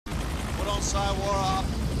Hillside wore off.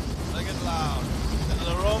 Sing it loud. Into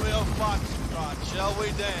the Romeo Foxtrot. Shall we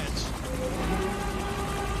dance?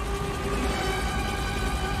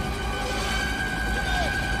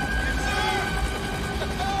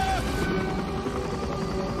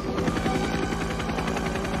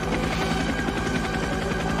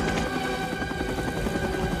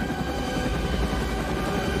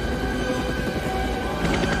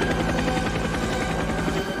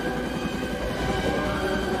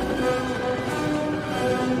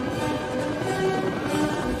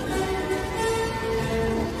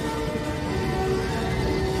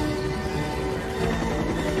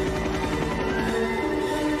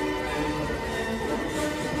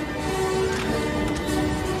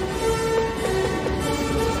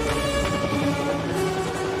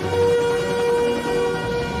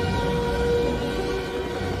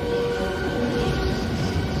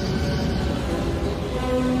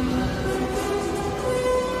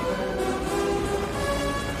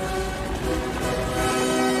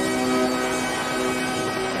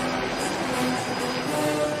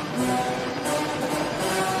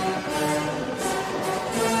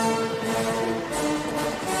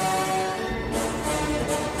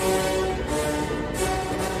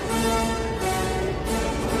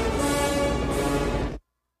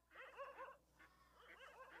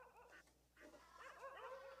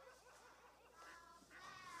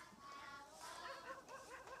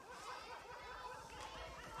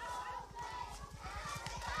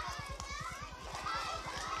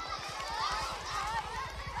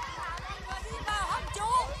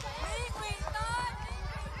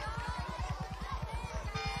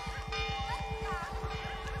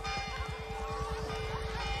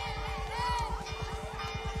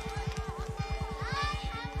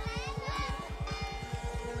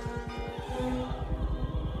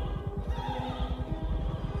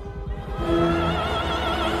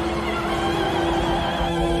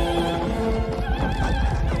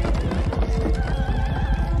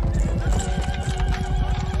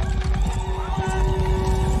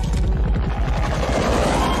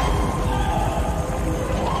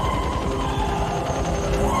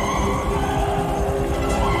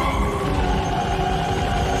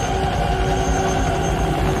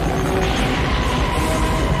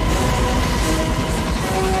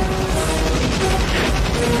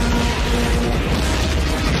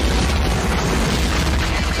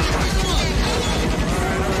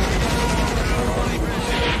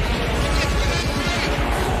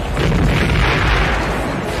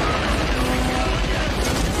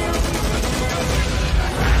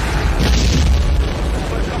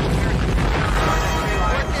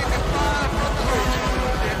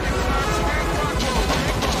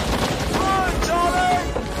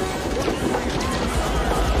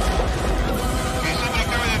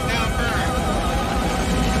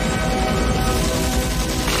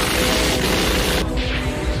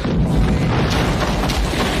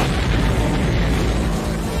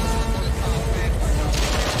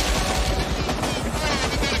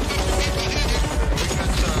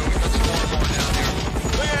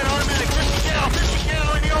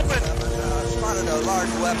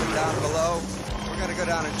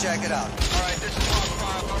 Check it out. All right, this is Mark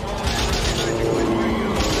 5. I'm rolling.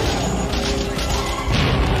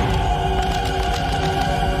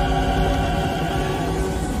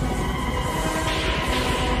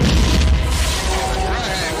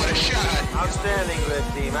 Right, what a shot. Outstanding, red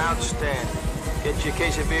team. Outstanding. Get you a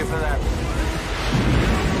case of beer for that.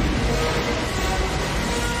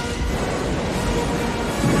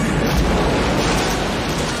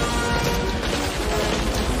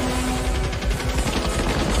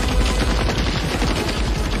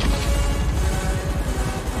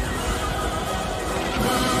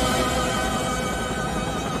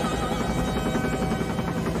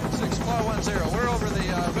 6410. We're over the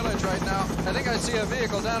village right now. I think I see a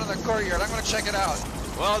vehicle down in the courtyard. I'm going to check it out.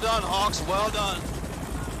 Well done, Hawks. Well done.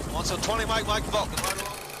 On some 20 Mike Vulcan right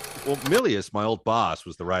along. Well, Milius, my old boss,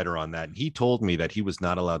 was the writer on that. And he told me that he was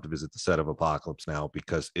not allowed to visit the set of Apocalypse Now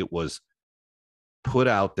because it was put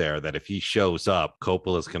out there that if he shows up,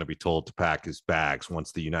 Coppola is going to be told to pack his bags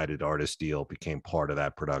once the United Artists deal became part of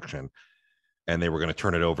that production. And they were going to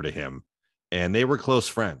turn it over to him. And they were close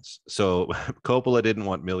friends. So Coppola didn't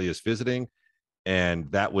want Milius visiting.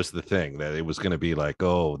 And that was the thing, that it was going to be like,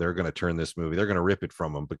 oh, they're going to turn this movie. They're going to rip it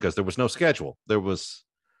from him because there was no schedule. There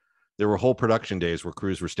were whole production days where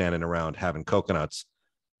crews were standing around having coconuts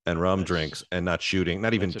and rum drinks and not shooting,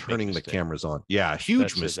 not even turning the cameras on. Yeah,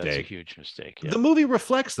 huge mistake. That's a huge mistake. Yeah. The movie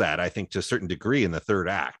reflects that, I think, to a certain degree in the third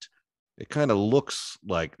act. It kind of looks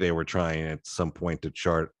like they were trying at some point to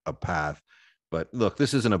chart a path But look,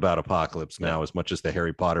 this isn't about Apocalypse Now as much as the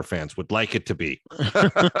Harry Potter fans would like it to be.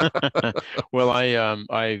 Well,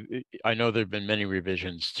 I know there've been many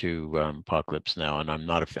revisions to Apocalypse Now, and I'm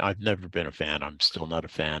not a fan. I've never been a fan. I'm still not a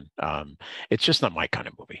fan. It's just not my kind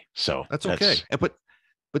of movie. So that's okay.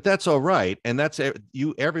 But that's all right. And that's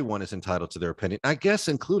you. Everyone is entitled to their opinion, I guess,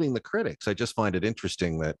 including the critics. I just find it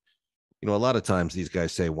interesting that, you know, a lot of times these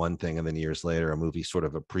guys say one thing and then years later a movie sort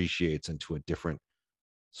of appreciates into a different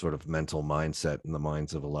sort of mental mindset in the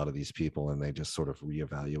minds of a lot of these people, and they just sort of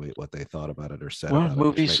reevaluate what they thought about it or said about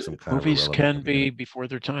movies it. Movies can be before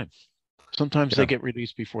their time. Sometimes they get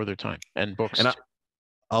released before their time, and books. And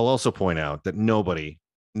I'll also point out that nobody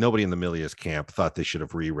in the Milius camp thought they should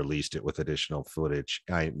have re-released it with additional footage.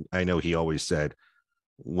 I know he always said,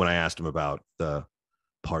 when I asked him about the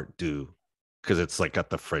part deux, because it's like got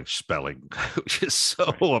the French spelling, which is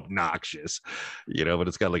so obnoxious, you know, but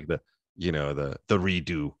it's got like the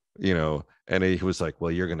redo, you know, and he was like,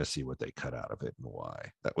 well, you're going to see what they cut out of it and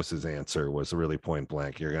why. That was his answer, was really point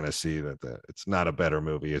blank. You're going to see that it's not a better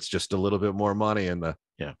movie. It's just a little bit more money in the.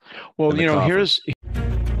 Yeah. Well, you know, coffin.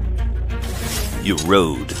 Your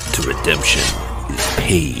road to redemption is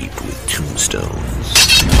paved with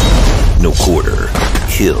tombstones. No quarter,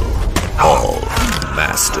 kill all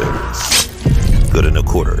masters. Go to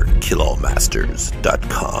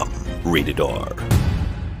noquarterkillallmasters.com. Rated R.